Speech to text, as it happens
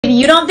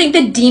you don't think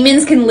that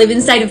demons can live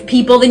inside of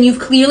people, then you've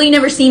clearly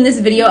never seen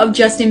this video of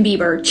Justin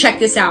Bieber. Check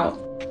this out.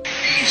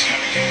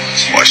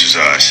 Watch his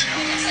eyes.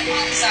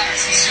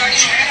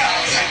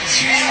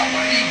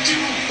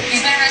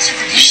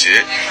 You see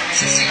it?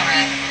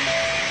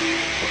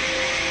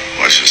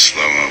 Watch the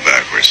slow-mo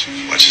backwards.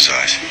 Watch his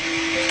eyes.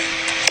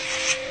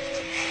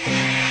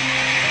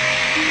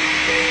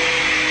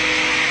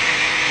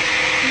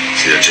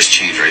 See, that just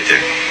changed right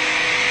there.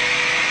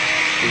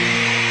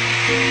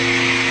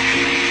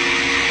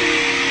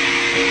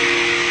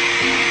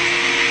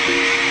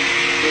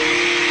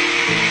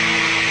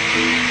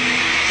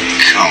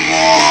 Come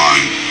on.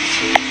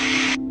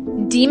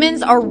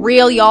 Demons are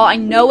real, y'all. I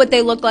know what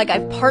they look like.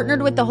 I've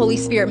partnered with the Holy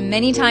Spirit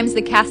many times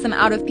to cast them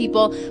out of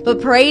people,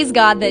 but praise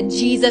God that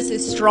Jesus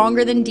is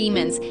stronger than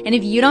demons. And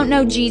if you don't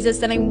know Jesus,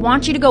 then I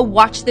want you to go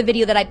watch the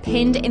video that I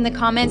pinned in the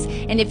comments.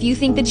 And if you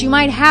think that you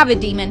might have a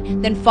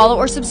demon, then follow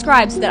or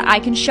subscribe so that I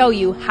can show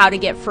you how to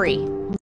get free.